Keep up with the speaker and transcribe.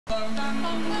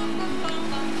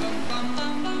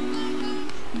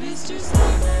Mr.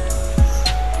 Sandman,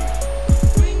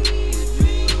 bring me a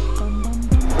dream.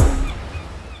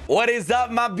 What is up,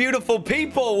 my beautiful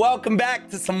people? Welcome back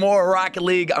to some more Rocket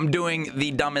League. I'm doing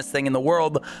the dumbest thing in the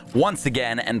world once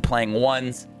again and playing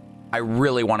ones. I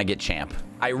really want to get champ.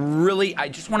 I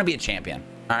just want to be a champion,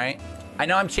 all right? I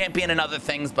know I'm champion in other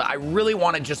things, but I really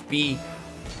want to just be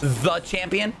the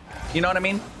champion. You know what I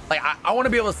mean? Like, I want to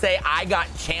be able to say I got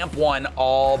champ one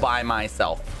all by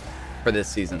myself for this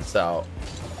season. So,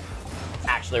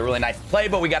 actually a really nice play,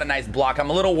 but we got a nice block. I'm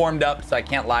a little warmed up, so I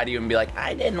can't lie to you and be like,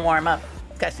 I didn't warm up.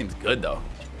 This guy seems good, though.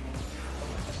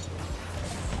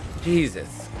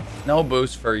 Jesus. No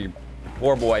boost for your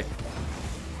poor boy.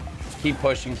 Just keep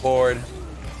pushing forward.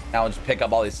 Now we'll just pick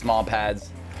up all these small pads,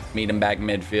 meet him back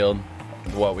midfield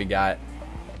with what we got.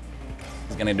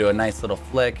 He's going to do a nice little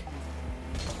flick.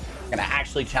 Gonna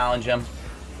actually challenge him.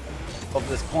 Over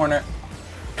this corner.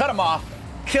 Cut him off.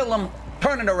 Kill him.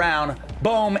 Turn it around.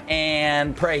 Boom.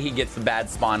 And pray he gets the bad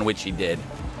spawn, which he did.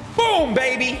 Boom,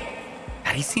 baby.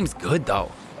 God, he seems good,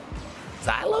 though.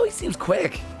 Xylo, he seems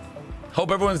quick. Hope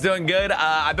everyone's doing good.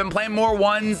 I've been playing more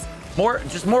ones.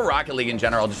 Just more Rocket League in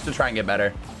general, just to try and get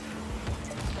better.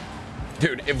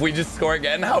 Dude, if we just score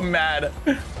again, how mad.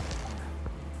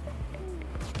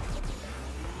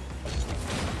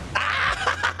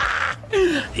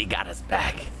 He got us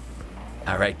back.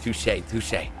 All right, touche,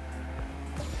 touche. He's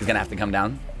gonna have to come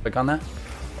down quick on that.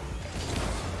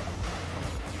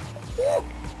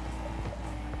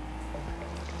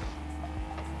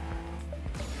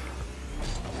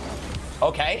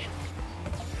 Okay.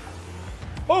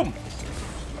 Boom.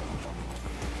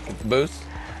 Get the boost.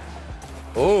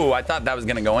 Oh, I thought that was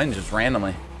gonna go in just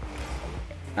randomly.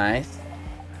 Nice.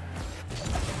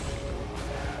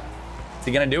 What's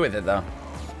he gonna do with it though?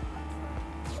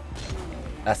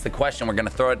 That's the question. We're gonna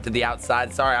throw it to the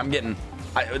outside. Sorry, I'm getting.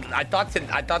 I thought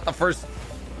the first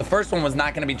one was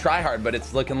not gonna be try hard, but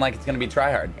it's looking like it's gonna be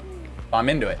try hard. So I'm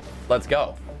into it. Let's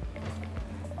go.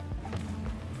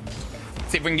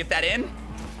 See if we can get that in.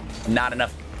 Not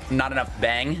enough. Not enough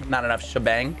bang. Not enough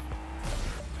shebang.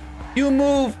 You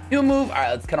move. You move. All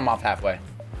right, let's cut him off halfway.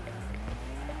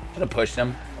 Should have pushed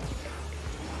him.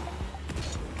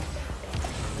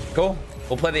 Cool.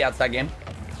 We'll play the outside game.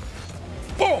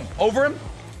 Boom. Over him.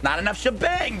 Not enough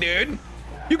shebang, dude.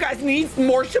 You guys need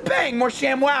more shebang, more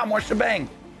ShamWow, more shebang,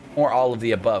 more all of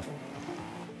the above.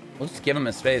 We'll just give him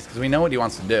his space because we know what he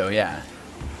wants to do. Yeah.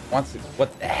 Wants to,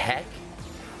 what the heck?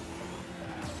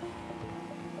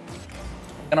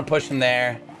 Gonna push him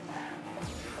there.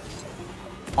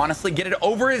 Honestly, get it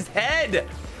over his head.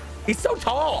 He's so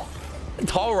tall. A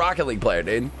tall Rocket League player,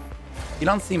 dude. You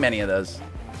don't see many of those.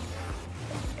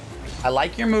 I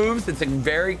like your moves. It's a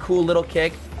very cool little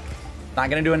kick. Not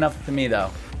gonna do enough to me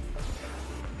though.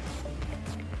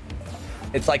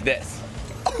 It's like this.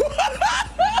 What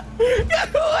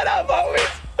up, boys?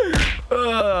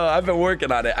 I've been working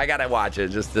on it. I gotta watch it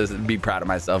just to be proud of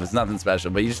myself. It's nothing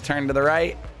special, but you just turn to the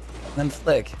right, then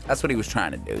flick. That's what he was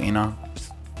trying to do, you know?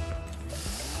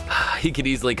 He could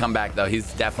easily come back though.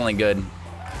 He's definitely good.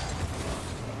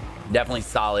 Definitely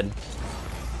solid.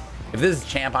 If this is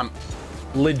champ, I'm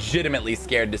legitimately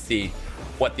scared to see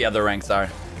what the other ranks are.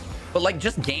 But like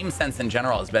just game sense in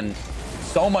general has been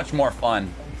so much more fun.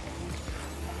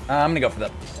 I'm gonna go for the...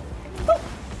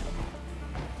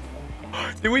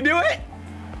 Did we do it?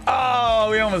 Oh,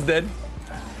 we almost did.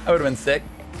 That would have been sick.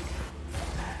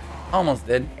 Almost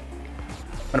did. I'm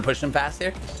gonna push him fast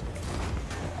here.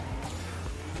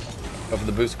 Go for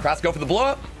the boost across. Go for the blow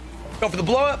up. Go for the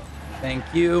blow up. Thank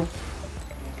you.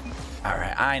 All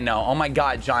right, I know. Oh my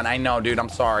God, John, I know, dude. I'm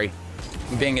sorry.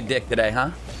 I'm being a dick today,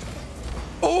 huh?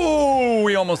 Oh,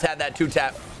 we almost had that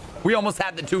 2-tap. We almost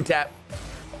had the 2-tap.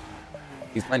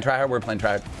 He's playing tryhard. We're playing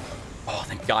tryhard. Oh,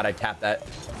 thank God I tapped that.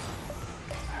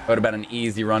 That would have been an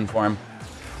easy run for him.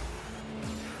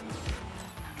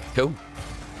 Cool.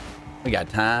 We got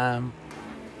time.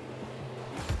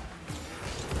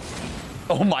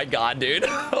 Oh my God, dude.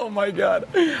 Oh my God.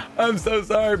 I'm so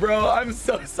sorry, bro. I'm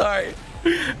so sorry.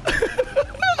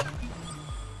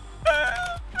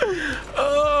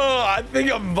 Oh, I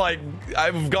think I'm like,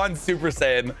 I've gone Super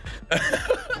Saiyan.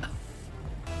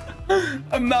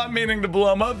 I'm not meaning to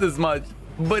blow him up this much,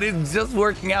 but it's just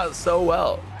working out so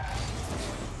well.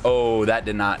 Oh, that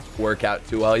did not work out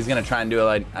too well. He's gonna try and do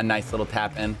a nice little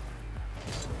tap in.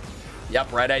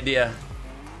 Yep, right idea.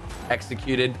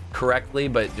 Executed correctly,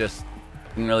 but just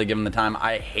didn't really give him the time.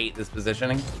 I hate this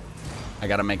positioning. I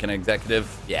gotta make an executive.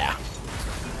 Yeah.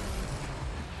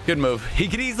 Good move. He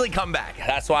could easily come back.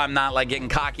 That's why I'm not like getting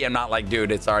cocky. I'm not like,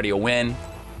 dude, it's already a win.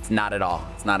 It's not at all.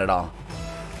 It's not at all.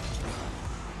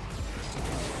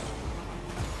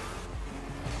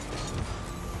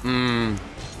 Throwing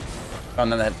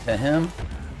that to him.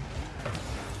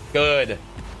 Good.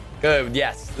 Good.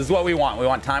 Yes. This is what we want. We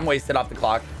want time wasted off the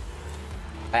clock.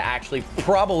 I actually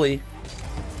probably...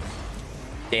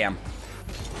 Damn.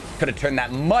 Could have turned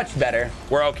that much better.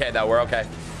 We're okay, though. We're okay.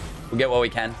 We'll get what we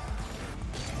can.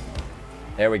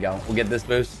 There we go. We'll get this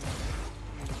boost.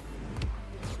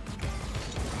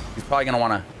 He's probably going to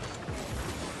want to...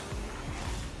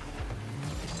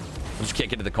 We'll just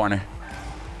kick it to the corner.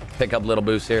 Pick up little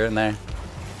boosts here and there.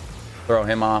 Throw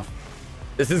him off.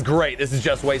 This is great. This is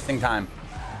just wasting time.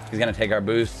 He's going to take our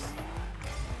boost.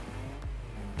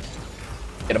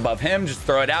 Get above him. Just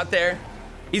throw it out there.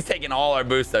 He's taking all our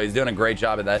boosts, though. He's doing a great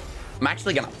job at that. I'm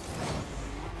actually going to...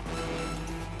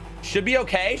 Should be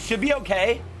okay. Should be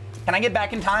okay. Can I get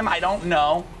back in time? I don't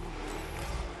know.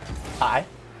 Hi.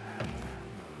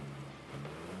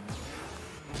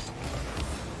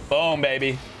 Boom,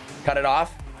 baby. Cut it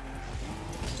off.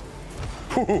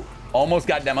 Whew. Almost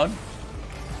got demoed.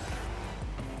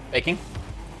 Faking.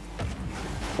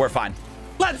 We're fine.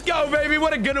 Let's go, baby.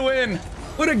 What a good win.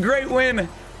 What a great win.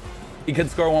 He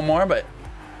could score one more, but...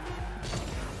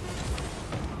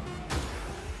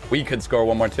 We could score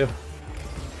one more, too.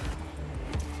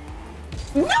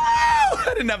 No!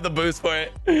 I didn't have the boost for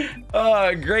it.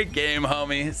 Oh, great game,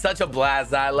 homie. Such a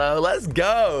blast, Xylo. Let's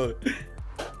go.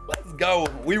 Let's go.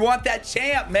 We want that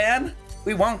champ, man.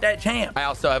 We want that champ. I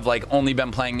also have like only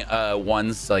been playing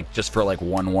ones like just for like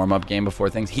one warm-up game before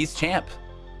things. He's champ.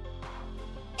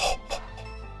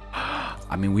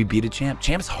 I mean, we beat a champ.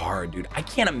 Champ's hard, dude. I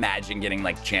can't imagine getting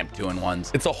like champ 2 in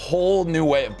ones. It's a whole new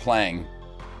way of playing.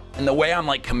 And the way I'm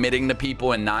like committing to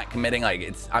people and not committing,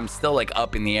 like I'm still like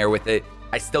up in the air with it.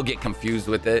 I still get confused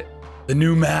with it. The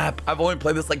new map. I've only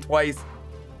played this like twice.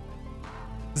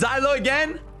 Xylo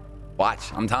again?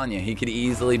 Watch, I'm telling you, he could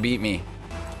easily beat me.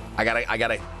 I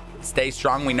gotta stay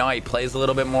strong. We know he plays a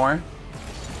little bit more.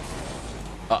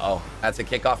 Uh-oh, that's a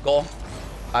kickoff goal.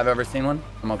 I've ever seen one.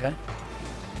 I'm okay.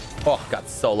 Oh, got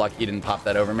so lucky he didn't pop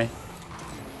that over me.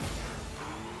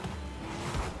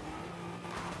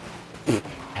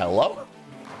 Hello?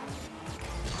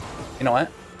 You know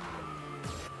what?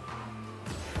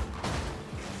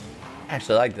 I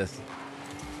actually like this.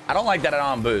 I don't like that I don't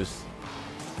have boost,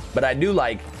 but I do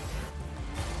like...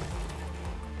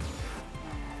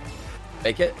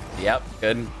 Fake it. Yep,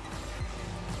 good.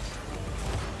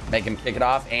 Make him kick it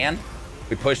off, and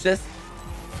we push this.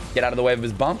 Get out of the way of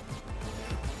his bump.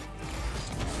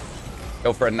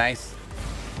 Go for a nice...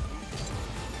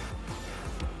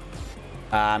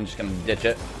 I'm just gonna ditch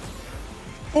it.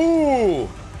 Ooh!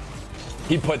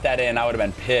 He put that in. I would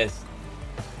have been pissed.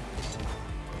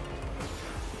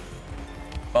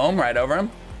 Boom, right over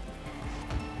him.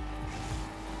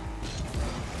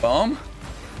 Boom.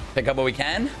 Pick up what we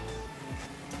can.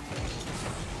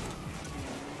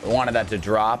 We wanted that to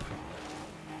drop.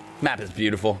 Map is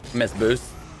beautiful. Missed boost,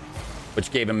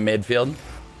 which gave him midfield.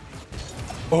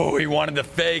 Oh, he wanted the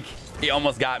fake. He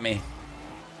almost got me.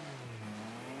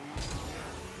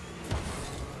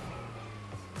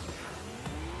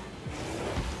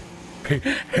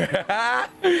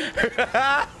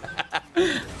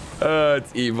 Oh,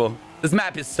 it's evil. This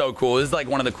map is so cool. This is like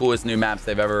one of the coolest new maps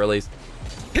they've ever released.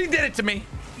 He did it to me.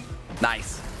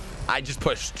 Nice. I just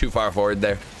pushed too far forward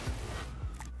there.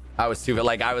 I was too,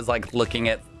 like, I was like looking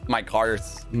at my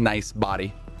car's nice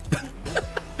body.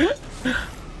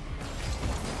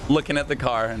 Looking at the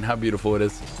car and how beautiful it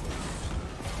is.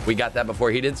 We got that before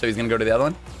he did, so he's gonna go to the other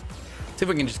one. See if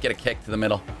we can just get a kick to the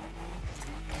middle.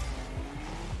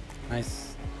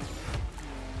 Nice.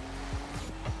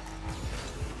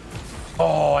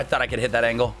 Oh, I thought I could hit that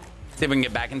angle. See if we can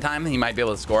get back in time. He might be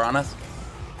able to score on us.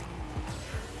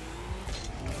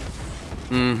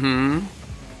 Mm-hmm.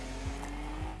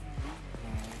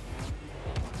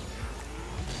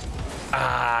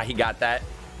 Ah, he got that.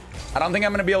 I don't think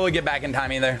I'm going to be able to get back in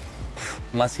time either.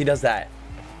 Unless he does that.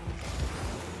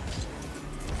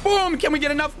 Boom! Can we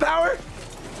get enough power?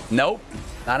 Nope.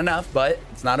 Not enough, but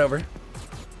it's not over.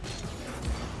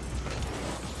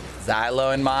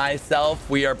 Xylo and myself,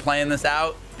 we are playing this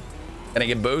out. Gonna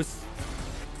get boost.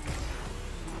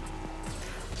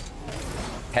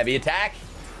 Heavy attack.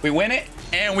 We win it,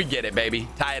 and we get it, baby.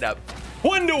 Tie it up.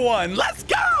 1-1. Let's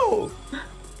go!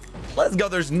 Let's go.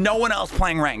 There's no one else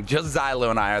playing rank. Just Xylo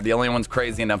and I are the only ones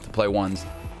crazy enough to play ones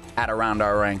at around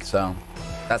our rank. So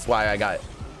that's why I got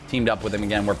teamed up with him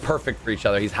again. We're perfect for each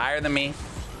other. He's higher than me.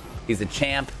 He's a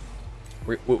champ.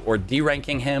 We're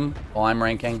D-ranking him while I'm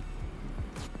ranking.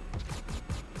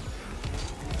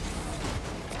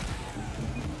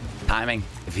 Timing.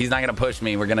 If he's not going to push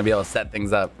me, we're going to be able to set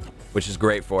things up, which is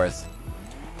great for us.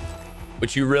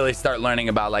 which you really start learning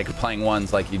about, like playing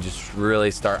ones, like you just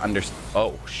really start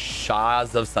oh,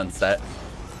 Shaws of Sunset.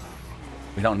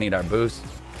 We don't need our boost.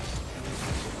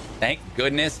 Thank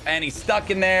goodness. And he's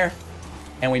stuck in there.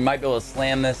 And we might be able to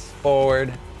slam this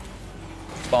forward.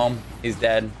 Boom. He's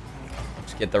dead.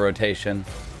 Just get the rotation.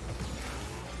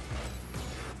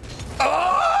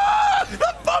 Oh!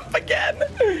 The bump again.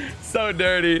 So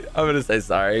dirty. I'm going to say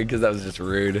sorry because that was just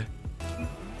rude.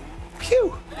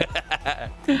 Phew.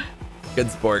 Good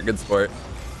sport. Good sport.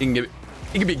 You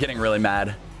can be getting really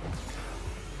mad.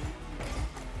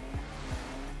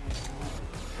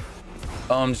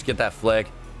 Just get that flick.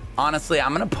 Honestly,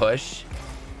 I'm gonna push,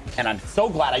 and I'm so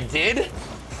glad I did.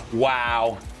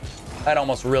 Wow, that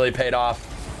almost really paid off.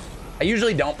 I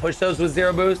usually don't push those with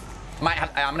 0 boost. I'm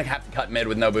gonna have to cut mid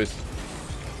with no boost,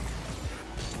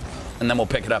 and then we'll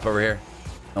pick it up over here,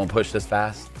 and we'll push this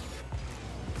fast.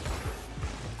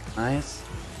 Nice.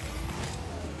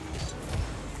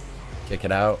 Kick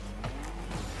it out.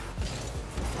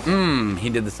 He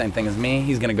did the same thing as me.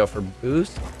 He's gonna go for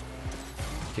boost.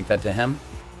 Kick that to him.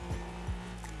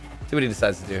 See what he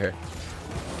decides to do here.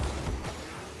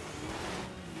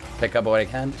 Pick up what I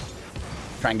can.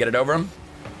 Try and get it over him.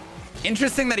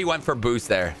 Interesting that he went for boost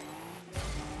there.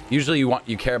 Usually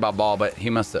you care about ball, but he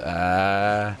must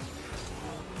yeah.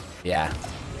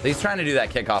 So he's trying to do that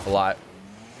kickoff a lot,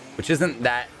 which isn't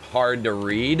that hard to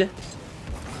read.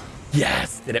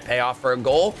 Yes. Did it pay off for a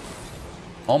goal?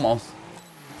 Almost.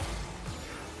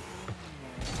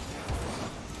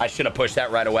 I should have pushed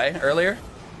that right away earlier,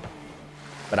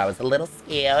 but I was a little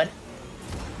scared.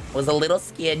 Your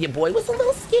boy was a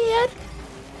little scared.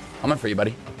 Coming for you,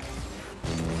 buddy.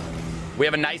 We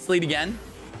have a nice lead again.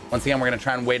 Once again, we're going to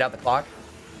try and wait out the clock.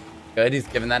 Good. He's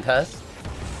giving that to us.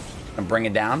 Gonna bring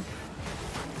it down.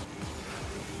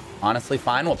 Honestly,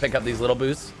 fine. We'll pick up these little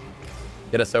boosts.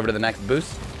 Get us over to the next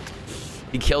boost.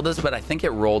 He killed us, but I think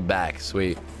it rolled back.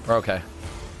 Sweet. We're okay.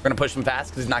 We're going to push him fast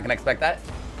because he's not going to expect that.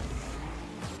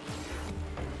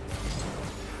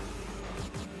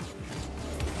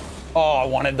 Oh, I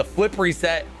wanted the flip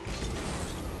reset.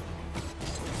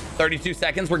 32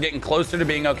 seconds. We're getting closer to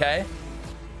being okay.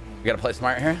 We got to play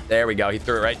smart here. There we go. He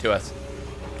threw it right to us.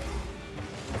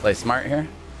 Play smart here.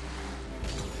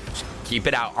 Just keep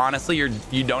it out. Honestly,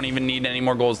 you don't even need any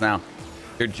more goals now.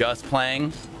 You're just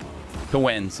playing to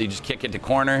win. So you just kick it to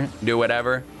corner, do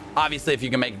whatever. Obviously, if you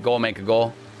can make a goal, make a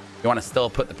goal. You want to still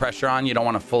put the pressure on. You don't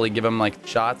want to fully give him like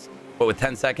shots. But with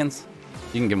 10 seconds,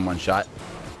 you can give him one shot.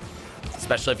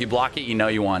 Especially if you block it, you know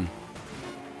you won.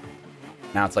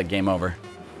 Now it's like game over.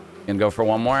 Gonna go for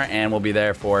one more, and we'll be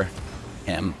there for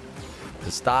him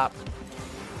to stop,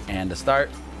 and to start,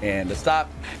 and to stop,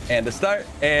 and to start,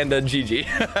 and a GG.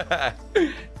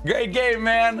 Great game,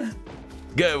 man.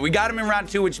 Good. We got him in round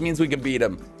 2, which means we can beat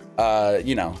him.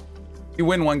 You know, you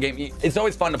win one game. It's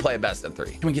always fun to play a best of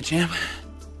 3. Can we get champ?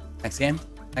 Next game?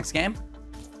 Next game?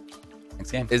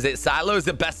 Next game. Is it silo? Is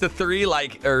it best of 3?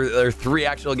 Like, or 3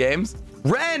 actual games?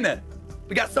 Ren!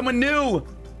 We got someone new.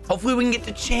 Hopefully we can get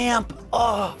to champ.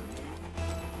 Oh,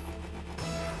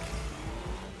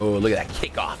 look at that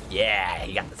kickoff. Yeah,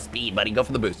 he got the speed, buddy. Go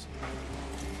for the boost.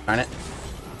 Darn it.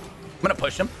 I'm gonna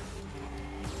push him.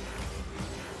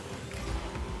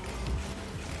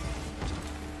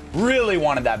 Really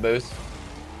wanted that boost.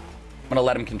 I'm gonna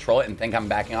let him control it and think I'm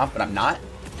backing off, but I'm not.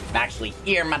 I'm actually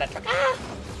here, motherfucker.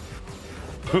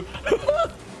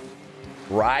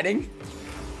 Riding.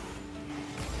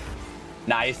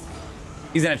 Nice.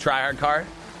 He's in a tryhard car.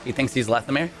 He thinks he's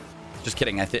Lethamere. Just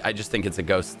kidding. I just think it's a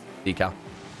ghost decal.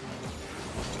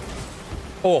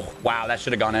 Oh, wow. That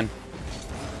should have gone in.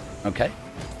 Okay.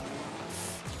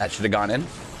 That should have gone in.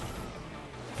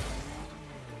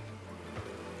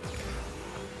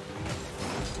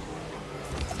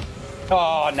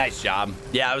 Oh, nice job.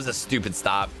 Yeah, it was a stupid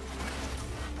stop.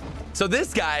 So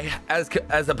this guy,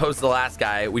 as opposed to the last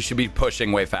guy, we should be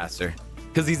pushing way faster.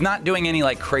 Because he's not doing any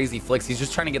like crazy flicks. He's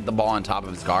just trying to get the ball on top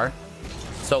of his car.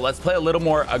 So let's play a little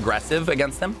more aggressive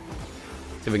against him.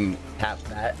 See if we can tap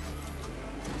that.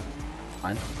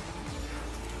 Fine.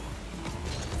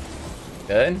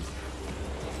 Good.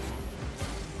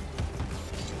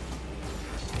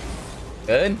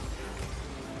 Good.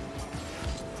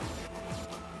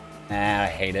 Nah, I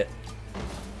hate it.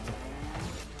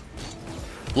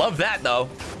 Love that though.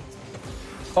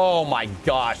 Oh my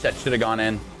gosh, that should have gone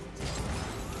in.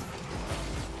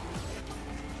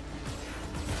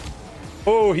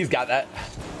 Oh, he's got that.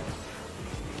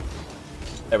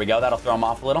 There we go. That'll throw him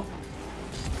off a little.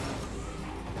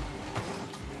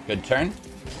 Good turn.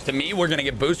 To me, we're going to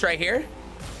get boost right here. And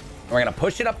we're going to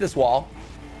push it up this wall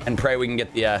and pray we can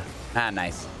get the...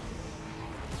 nice.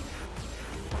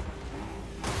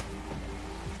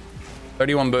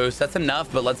 31 boost. That's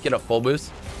enough, but let's get a full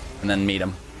boost and then meet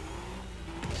him.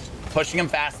 Pushing him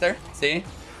faster. See?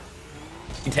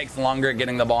 He takes longer at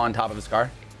getting the ball on top of his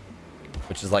car,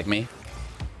 which is like me.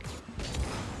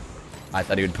 I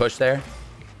thought he would push there.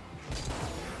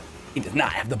 He does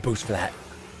not have the boost for that.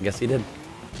 I guess he did.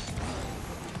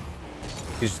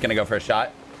 He's just gonna go for a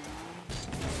shot.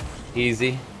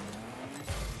 Easy.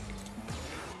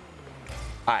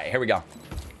 All right, here we go.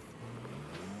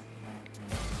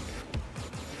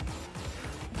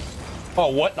 Oh,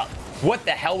 what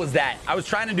the hell was that? I was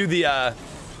trying to do the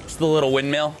just the little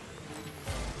windmill,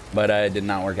 but it did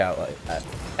not work out like that.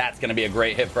 That's gonna be a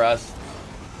great hit for us.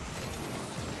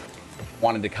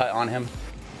 Wanted to cut on him.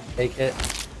 Take it.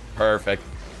 Perfect.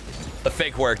 The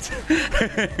fake worked.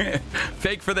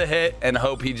 Fake for the hit and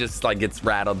hope he just like gets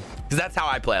rattled. Because that's how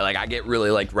I play. Like I get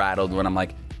really like rattled when I'm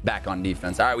like back on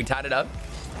defense. All right, we tied it up.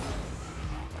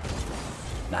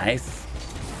 Nice.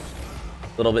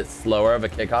 A little bit slower of a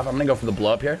kickoff. I'm gonna go for the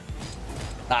blow up here.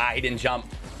 Ah, he didn't jump.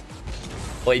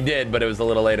 Well, he did, but it was a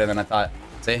little later than I thought.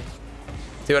 See?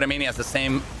 See what I mean? He has the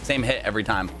same hit every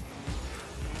time.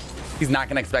 He's not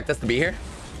gonna expect us to be here.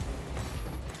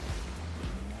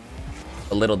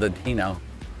 A little did he know.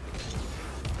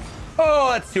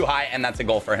 Oh, that's too high, and that's a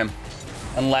goal for him.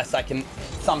 Unless I can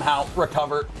somehow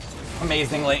recover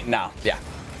amazingly. No, yeah.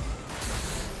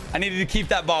 I needed to keep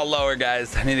that ball lower,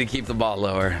 guys. I needed to keep the ball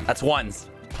lower. That's ones.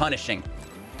 Punishing.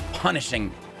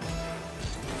 Punishing.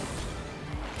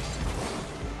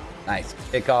 Nice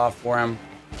kickoff for him.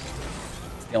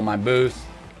 Steal my boost.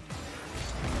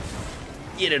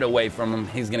 Get it away from him.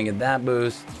 He's going to get that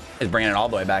boost. He's bringing it all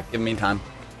the way back. Give me time.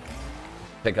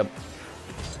 Pick up.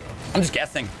 I'm just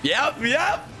guessing. Yep.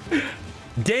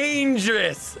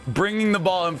 Dangerous. Bringing the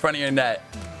ball in front of your net.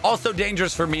 Also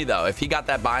dangerous for me, though. If he got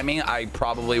that by me, I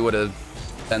probably would have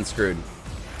been screwed.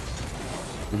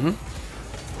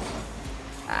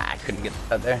 I couldn't get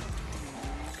that there.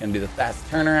 Just gonna do the fast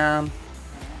turnaround.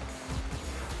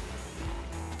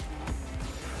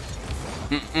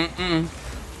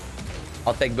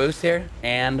 I'll take boost here,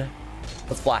 and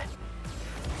let's fly.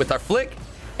 With our flick,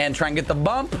 and try and get the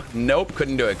bump. Nope,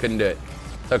 couldn't do it, couldn't do it.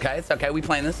 It's okay, it's okay. We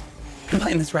playing this. We're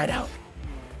playing this right out.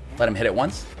 Let him hit it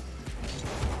once.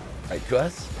 Right to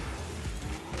us.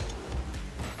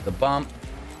 The bump.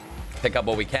 Pick up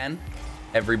what we can.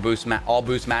 Every boost, all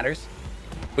boost matters.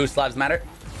 Boost lives matter.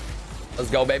 Let's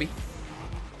go, baby.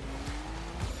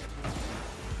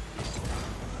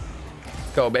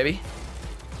 Let's go, baby.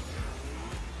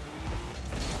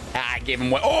 I gave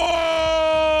him what?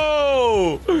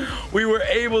 Oh! We were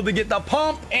able to get the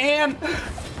pump and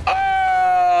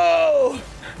oh!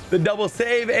 The double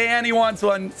save, and he wants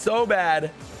one so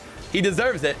bad. He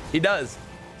deserves it. He does.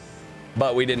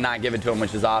 But we did not give it to him,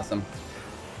 which is awesome.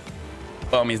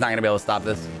 Boom, he's not going to be able to stop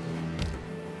this.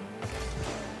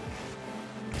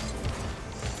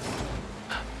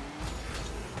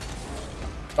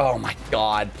 Oh my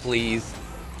God, please.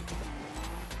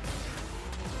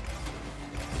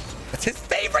 That's his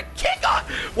favorite kickoff.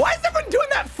 Why is everyone doing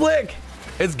that flick?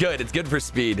 It's good. It's good for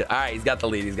speed. All right, he's got the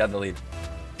lead. He's got the lead.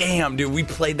 Damn, dude, we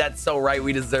played that so right.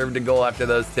 We deserved a goal after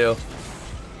those two.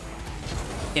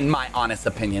 In my honest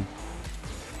opinion.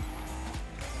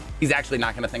 He's actually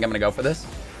not going to think I'm going to go for this,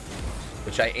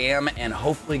 which I am, and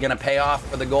hopefully going to pay off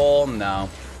for the goal. No.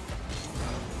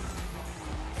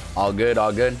 All good,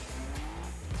 all good.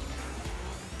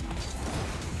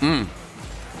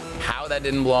 How that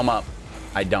didn't blow him up,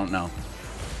 I don't know.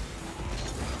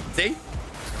 See?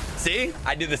 See?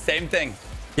 I do the same thing.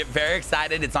 Get very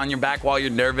excited. It's on your back while you're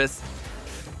nervous.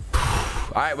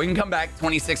 All right, we can come back.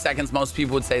 26 seconds. Most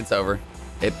people would say it's over.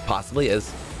 It possibly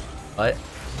is, but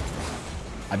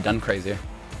I've done crazier.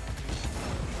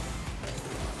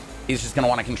 He's just going to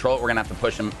want to control it. We're going to have to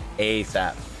push him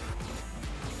ASAP.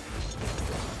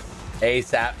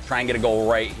 ASAP. Try and get a goal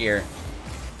right here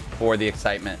for the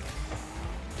excitement.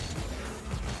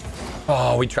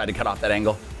 Oh, we tried to cut off that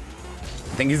angle.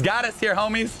 I think he's got us here,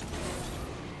 homies.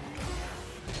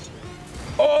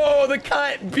 Oh, the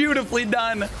cut. Beautifully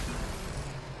done.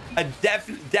 A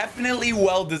definitely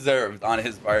well-deserved on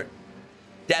his part.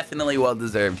 Definitely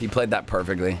well-deserved. He played that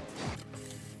perfectly.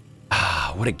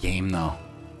 Ah, what a game, though.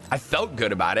 I felt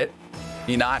good about it.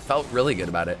 You know, I felt really good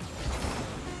about it.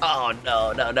 Oh,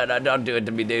 no. Don't do it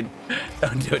to me, dude.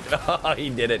 Don't do it. Oh, he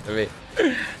did it to me.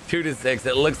 2-6.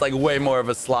 It looks like way more of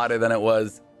a slaughter than it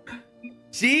was.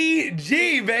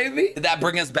 GG, baby. Did that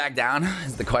bring us back down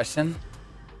is the question.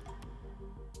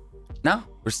 No,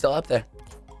 we're still up there.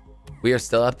 We are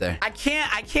still up there. I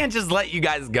can't just let you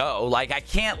guys go. Like, I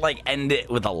can't like end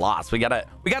it with a loss. We gotta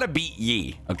beat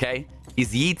Yi, okay?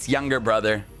 He's Yeet's younger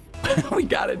brother. We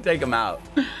gotta take him out.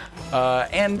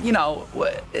 And you know,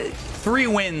 3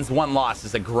 wins, 1 loss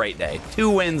is a great day. 2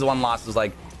 wins, 1 loss is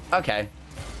like, okay.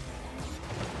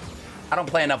 I don't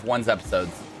play enough ones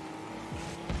episodes.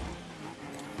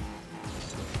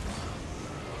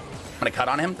 I'm gonna cut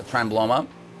on him to try and blow him up.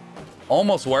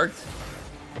 Almost worked.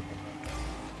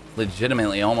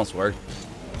 Legitimately almost worked.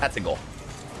 That's a goal.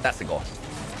 That's a goal.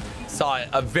 Saw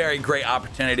a very great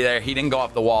opportunity there. He didn't go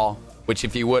off the wall, which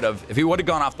if he would have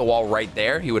gone off the wall right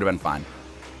there, he would have been fine.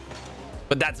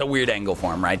 But that's a weird angle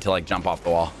for him, right? To like jump off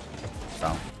the wall.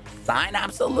 So sign,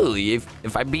 absolutely.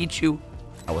 If I beat you,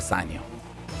 I will sign you.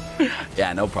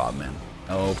 Yeah, no problem, man.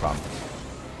 No problem.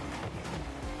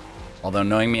 Although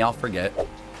knowing me, I'll forget.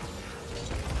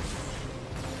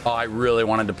 Oh, I really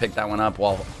wanted to pick that one up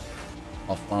while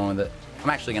flowing with it. I'm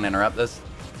actually gonna interrupt this.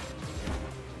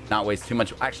 Not waste too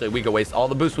much. Actually, we could waste all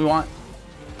the boosts we want.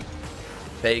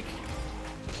 Fake.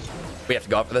 We have to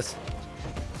go up for this.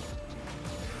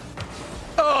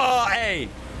 Oh, hey.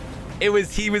 He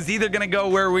was either gonna go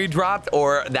where we dropped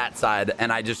or that side,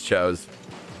 and I just chose.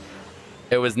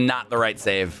 It was not the right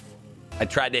save. I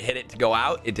tried to hit it to go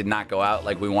out. It did not go out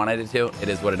like we wanted it to. It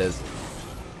is what it is.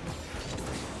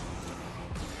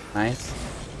 Nice.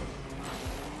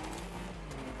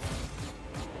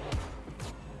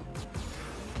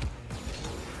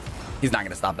 He's not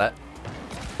gonna stop that.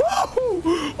 Woo!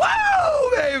 Woo,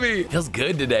 baby! Feels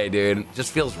good today, dude.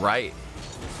 Just feels right.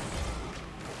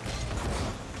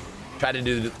 Try to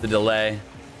do the delay.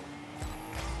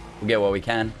 We'll get what we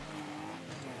can.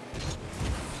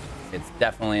 It's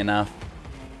definitely enough.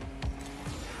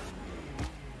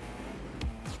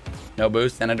 No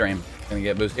boost and a dream. Gonna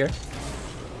get boost here.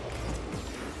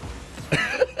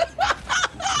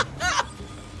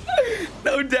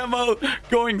 No demo,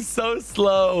 going so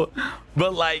slow,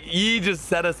 but like he just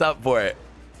set us up for it.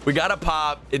 We got a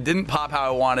pop. It didn't pop how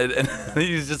I wanted, and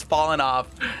he's just falling off.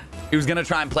 He was gonna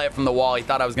try and play it from the wall. He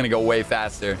thought I was gonna go way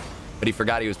faster, but he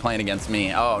forgot he was playing against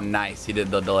me. Oh, nice. He did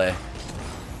the delay. Do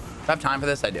I have time for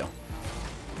this? I do.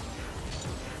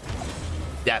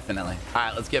 Definitely. All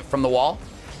right, let's get from the wall.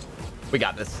 We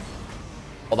got this.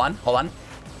 Hold on, hold on.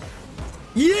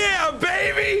 Yeah,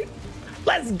 baby!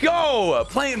 Let's go!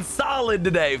 Playing solid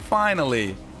today,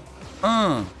 finally.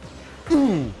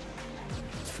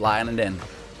 Flying it in.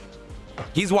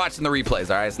 He's watching the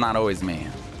replays, all right? It's not always me.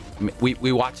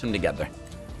 We watch them together.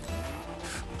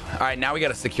 All right, now we got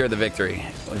to secure the victory.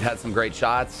 We've had some great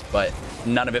shots, but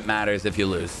none of it matters if you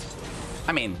lose.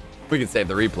 I mean, we could save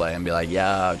the replay and be like,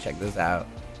 yo, check this out.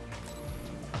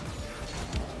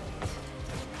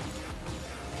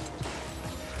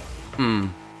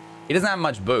 He doesn't have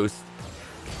much boost.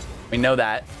 We know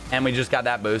that. And we just got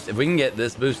that boost. If we can get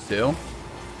this boost too,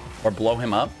 or blow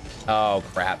him up. Oh,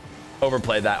 crap.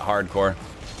 Overplayed that hardcore.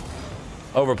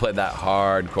 Overplayed that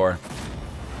hardcore.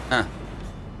 Huh.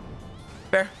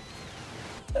 Fair.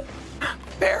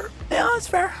 Fair. Yeah, that's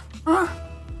fair.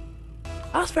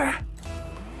 That's fair.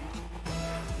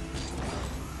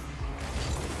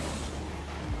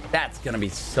 That's gonna be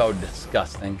so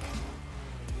disgusting.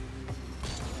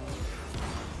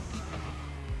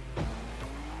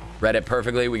 Read it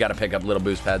perfectly. We got to pick up little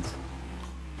boost pads.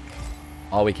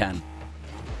 All we can.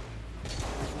 I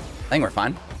think we're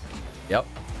fine. Yep.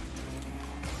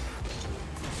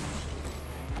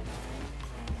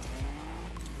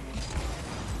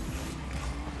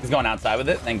 He's going outside with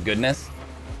it. Thank goodness.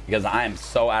 Because I am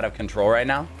so out of control right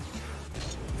now.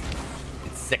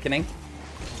 It's sickening.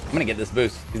 I'm going to get this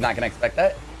boost. He's not going to expect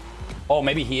that. Oh,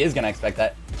 maybe he is going to expect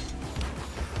that.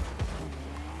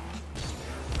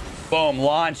 Boom,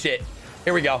 launch it.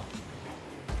 Here we go.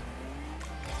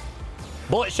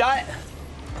 Bullet shot.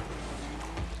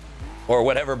 Or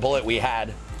whatever bullet we had.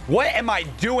 What am I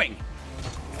doing?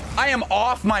 I am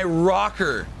off my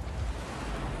rocker.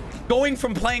 Going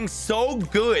from playing so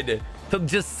good to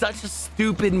just such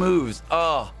stupid moves.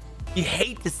 Oh, you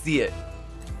hate to see it.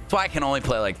 That's why I can only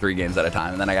play like 3 games at a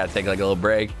time. And then I got to take like a little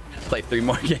break. Play 3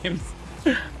 more games.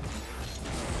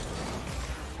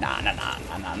 Nah.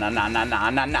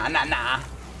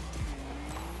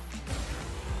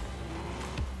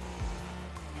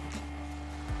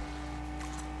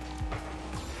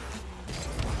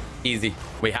 Easy.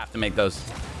 We have to make those.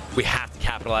 We have to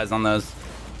capitalize on those.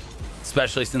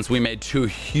 Especially since we made 2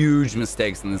 huge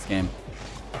mistakes in this game.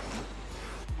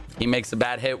 He makes a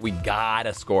bad hit, we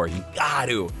gotta score. You got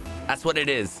to. That's what it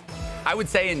is. I would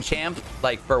say in champ,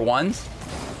 like for ones,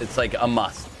 it's like a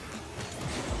must.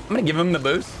 I'm gonna give him the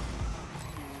boost.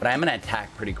 But I'm gonna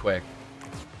attack pretty quick.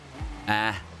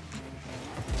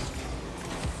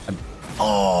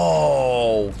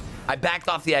 Oh, I backed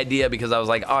off the idea because I was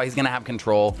like, oh, he's gonna have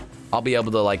control. I'll be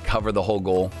able to like cover the whole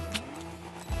goal.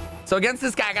 So against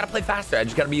this guy, I gotta play faster. I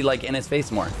just gotta be like in his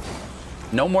face more.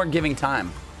 No more giving time.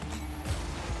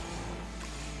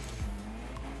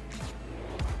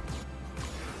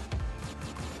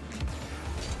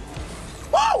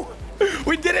 Whoa!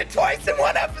 We did it twice in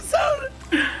one episode.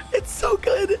 It's so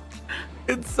good.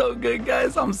 It's so good,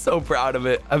 guys. I'm so proud of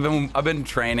it. I've been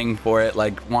training for it,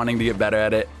 like wanting to get better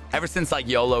at it ever since like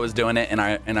YOLO was doing it in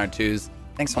our twos.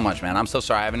 Thanks so much, man. I'm so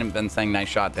sorry. I haven't even been saying nice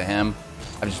shot to him.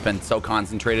 I've just been so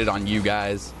concentrated on you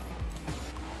guys.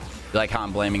 You like how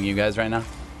I'm blaming you guys right now?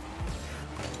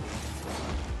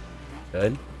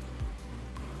 Good.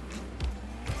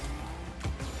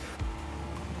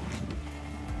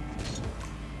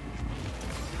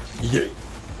 Yeah.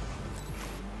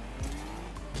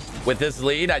 With this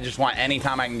lead, I just want any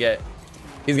time I can get.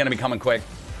 He's gonna be coming quick.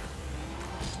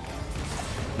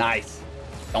 Nice.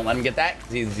 Don't let him get that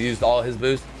because he's used all his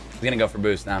boost. He's gonna go for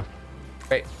boost now.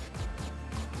 Great.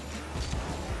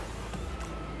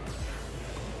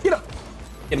 Get him.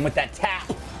 Get him with that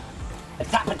tap. A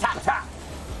tap, a tap, tap.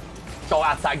 Go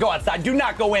outside, go outside. Do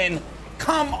not go in.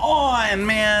 Come on,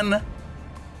 man.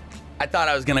 I thought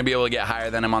I was gonna be able to get higher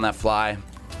than him on that fly.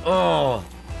 Oh,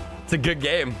 it's a good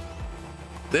game.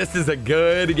 This is a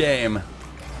good game.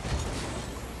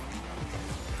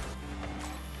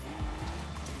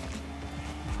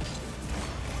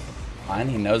 Fine,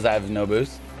 he knows I have no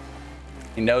boost.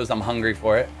 He knows I'm hungry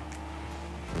for it.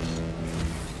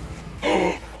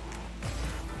 Oh.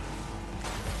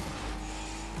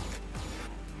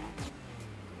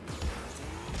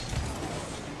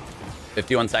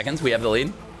 51 seconds, we have the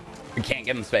lead. We can't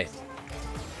give him space.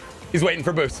 He's waiting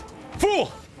for boost.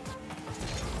 Fool!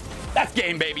 That's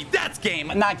game, baby. That's game.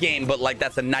 Not game, but like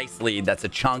that's a nice lead. That's a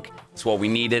chunk. That's what we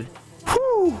needed.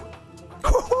 Whoo!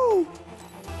 Woo-hoo!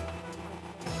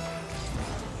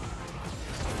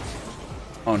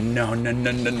 Oh no, no,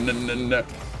 no, no, no, no, no.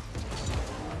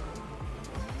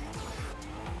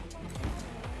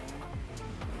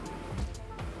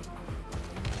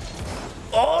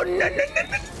 Oh no, no, no,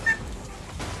 no,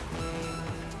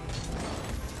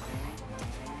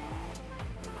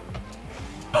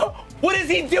 no. What is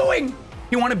he doing?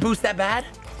 You want to boost that bad?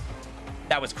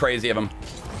 That was crazy of him.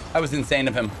 That was insane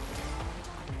of him.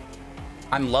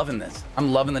 I'm loving this.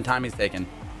 I'm loving the time he's taking.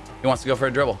 He wants to go for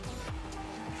a dribble.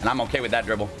 And I'm okay with that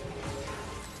dribble.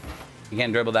 You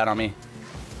can't dribble that on me.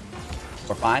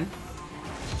 We're fine.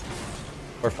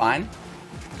 We're fine.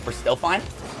 We're still fine.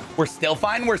 We're still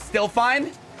fine. We're still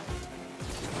fine.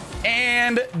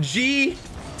 And G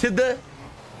to the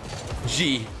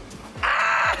G.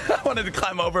 I wanted to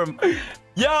climb over him.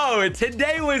 Yo,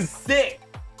 today was sick.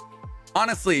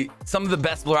 Honestly, some of the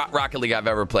best Rocket League I've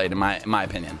ever played, in my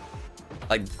opinion.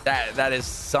 Like that is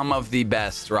some of the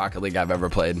best Rocket League I've ever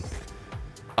played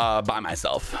by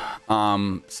myself.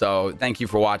 So thank you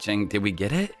for watching. Did we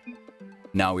get it?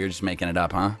 No, we were just making it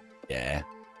up, huh? Yeah.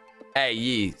 Hey,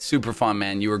 Yee, super fun,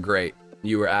 man. You were great.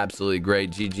 You were absolutely great.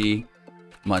 GG.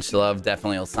 Much love.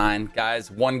 Definitely will sign.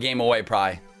 Guys, one game away,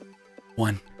 probably.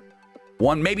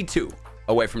 One, maybe two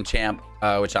away from champ,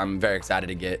 which I'm very excited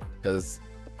to get because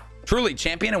truly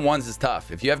champion in ones is tough.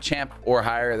 If you have champ or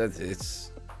higher,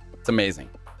 it's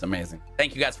amazing. It's amazing.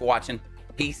 Thank you guys for watching.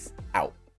 Peace out.